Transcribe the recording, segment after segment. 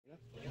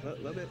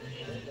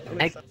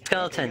Hey,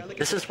 Skeleton,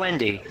 this is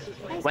Wendy.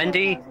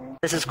 Wendy,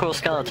 this is Cool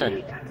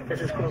Skeleton.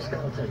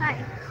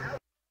 Hi.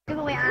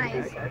 Giveaway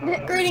eyes.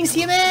 Greetings,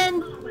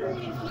 human!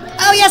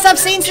 Oh yes, I've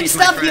seen some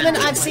stuff, human!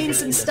 I've seen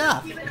some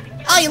stuff!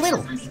 Oh, you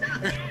little!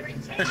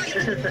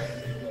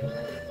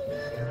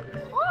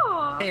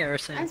 Oh, Hey,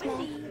 Erison. I'm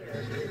small.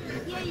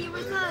 Yeah, you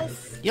with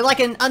us. You're like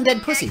an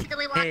undead pussy.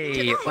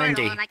 Hey,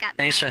 Wendy,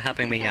 thanks for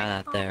helping me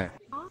out there.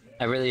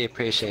 I really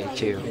appreciate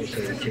you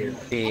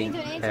being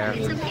there.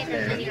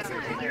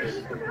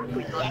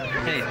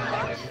 Hey,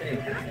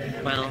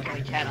 well,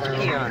 to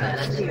be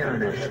honest. Come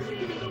over.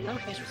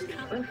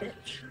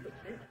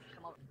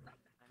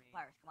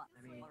 Virus, come on.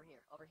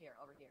 Over here.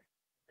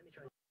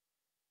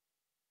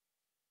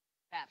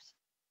 Paps.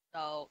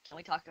 So, can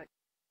we talk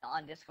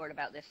on Discord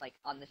about this, like,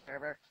 on the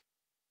server?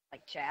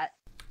 Like, chat?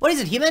 What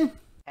is it, human?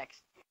 Text.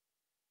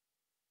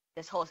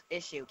 This whole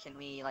issue, can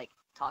we, like,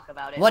 talk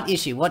about it? What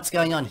issue? What's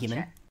going on, human?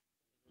 Chat?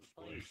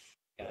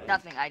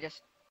 Nothing, I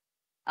just...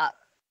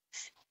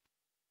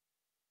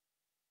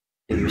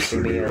 Do you see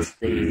me as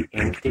the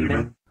ink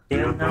demon?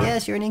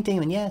 Yes, you're an ink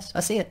demon, yes.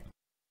 I see it.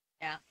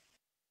 Yeah.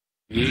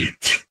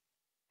 Yeet.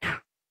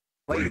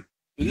 Wait.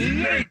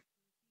 Yeet.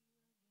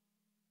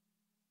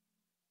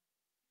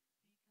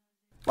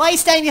 Why are you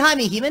standing behind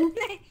me, human?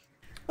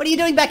 What are you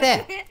doing back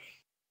there?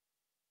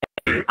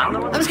 I'm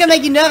just gonna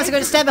make you nervous, I'm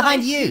gonna stand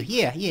behind you.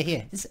 Here.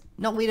 It's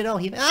not weird at all,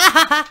 human.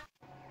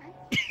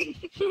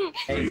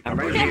 Hey, I'm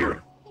right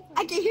here.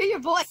 I can hear your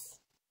voice.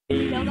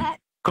 You know that?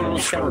 Cool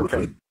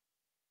Skeleton.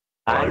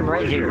 I'm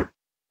right here.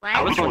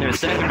 I was the one who was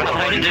standing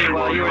behind you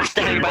while you were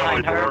standing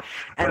behind her,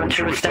 and when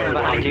she was standing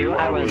behind you,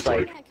 I was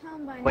like,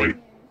 wait.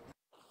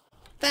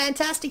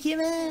 Fantastic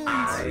humans! Oh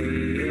my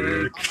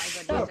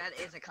goodness, that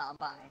is a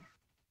combine.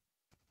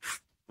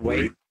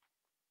 Wait.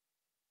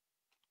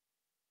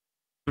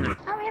 I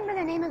don't remember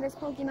the name of this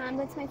Pokemon,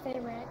 but it's my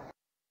favorite.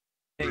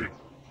 Hey.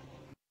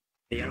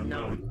 The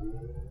unknown.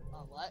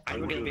 Oh, what? Are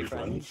we gonna be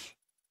friends?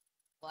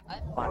 What?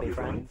 Want to be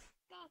friends?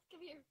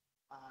 Come here.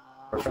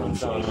 We're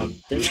friends on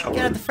Discord. You're gonna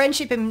have to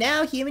friendship him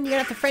now, human. You're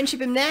gonna have to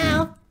friendship him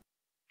now.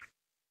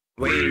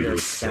 Wait a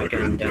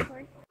second.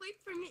 Wait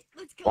for me.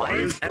 Let's go. Why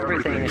is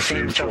everything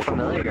seem so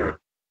familiar?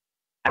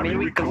 I mean,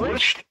 we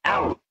glitched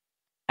out.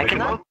 I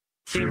cannot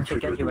seem to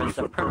get you as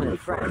a permanent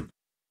friend.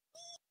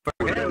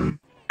 For him,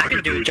 I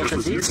could do it just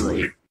as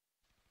easily.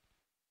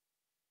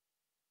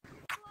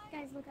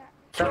 Guys, look up.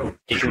 So,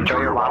 did you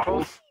enjoy your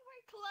waffles?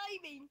 We're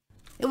climbing.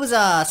 It was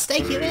a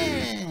steak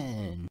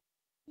human.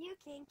 You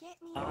can get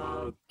me.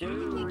 Oh, You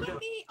can dude. get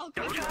me. Oh,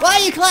 God. Why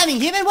are you climbing,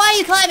 human? Why are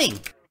you climbing?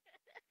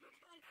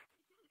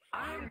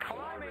 I'm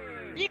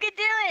climbing! You can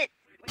do it.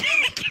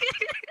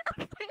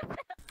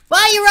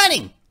 Why are you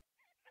running?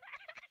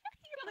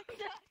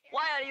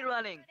 Why are you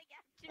running?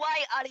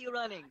 Why are you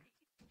running?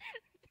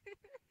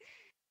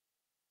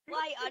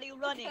 Why are you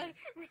running?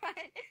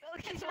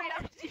 It's right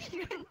after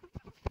you.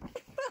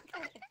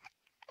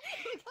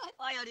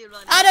 Why are you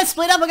running? I don't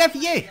split up, I'll go for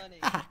you.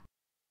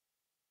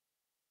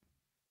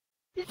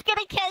 It's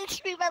gonna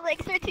catch me. My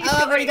legs are too Oh,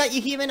 I've already got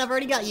you, human. I've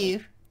already got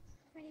you.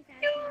 Pretty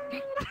fast.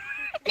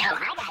 No,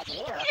 I got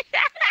you.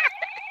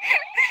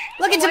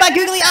 Look into my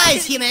googly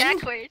eyes, human.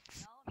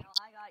 Backwards. No,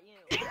 I got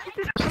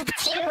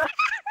you.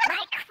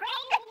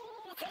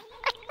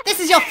 This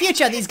is your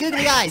future, these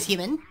googly eyes,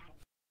 human.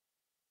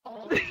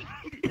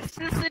 This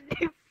is a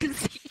new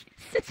disease.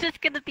 This is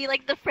gonna be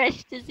like the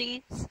fresh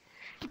disease.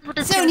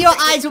 Soon your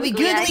eyes will be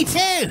googly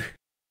too.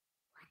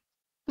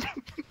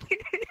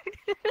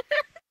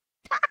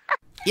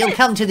 You'll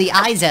come to the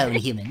eye zone,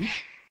 human.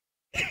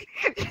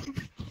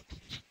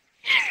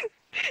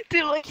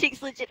 Dude, my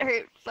cheeks legit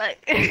hurt, but...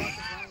 Papyrus.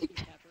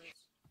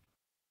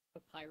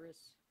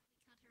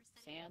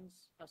 Sands.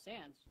 Oh,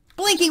 sands.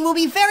 Blinking will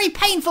be very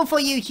painful for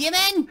you,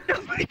 human.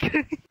 Oh my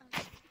god.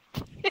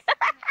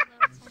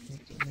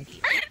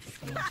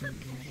 You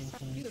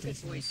have a good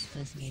voice.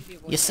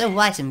 You're so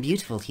white and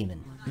beautiful,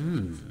 human.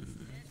 Oh,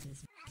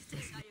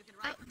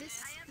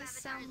 this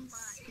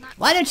sounds not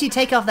Why don't you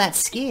take off that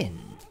skin?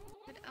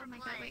 good. Oh my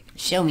god, wait.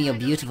 Show me your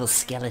beautiful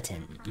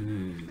skeleton.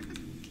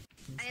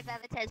 I have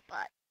avatar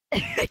spot.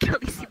 I can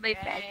only see my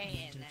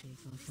face.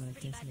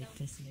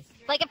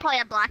 But I can probably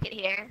unblock it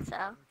here, so...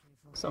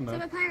 So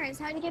Papyrus,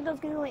 how do you get those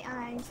googly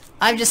eyes?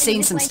 I've just Are you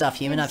seen some like, stuff,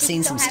 human. I've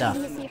seen some so stuff.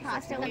 happy to see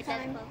pasta all the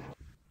time?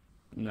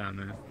 No,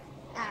 man.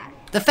 Ah.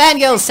 The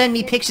fangirls send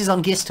me pictures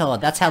on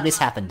Discord. That's how this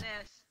happened.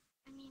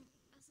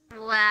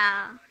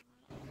 Wow.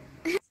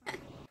 I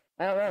don't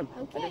know.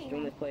 I Okay. just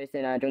joined this place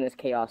and joined this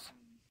chaos.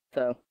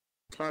 So,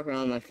 talk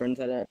around my friends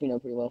that you know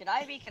pretty well. Should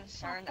I be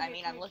concerned? I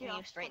mean, I'm looking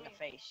you straight in the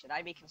face. Should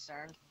I be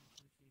concerned?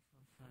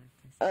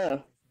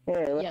 Oh,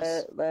 here,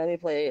 Yes. let me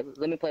play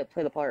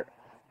the part.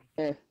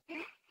 Here.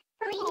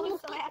 I'm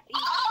so happy.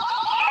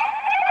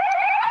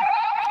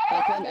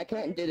 I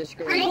can't do the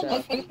screen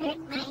stuff.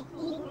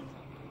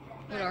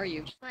 What are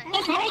you?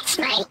 It hurts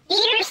my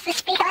ears to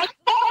speak like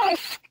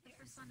this.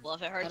 Well,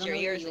 if it hurts don't your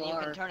know who ears, you then you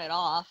are. can turn it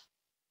off.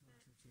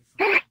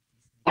 It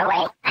No,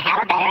 wait, I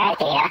have a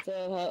better idea.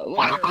 So,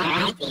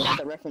 what's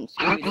the reference?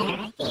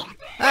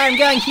 I'm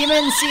going,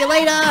 humans. See you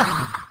later.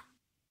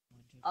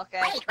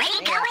 Okay. Wait, where are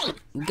you going?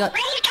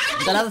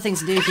 We've got other things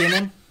to do,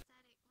 human.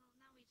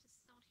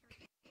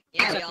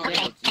 Yeah, we all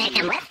Okay, can I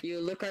come with? You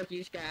look like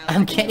you got.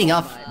 I'm getting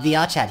off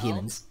VRChat,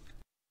 humans.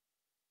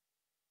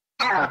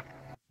 Oh,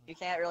 You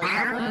can't really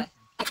come with us.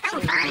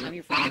 it's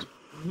been fun.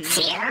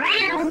 See you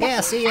around.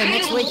 Yeah, see you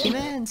next week,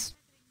 humans.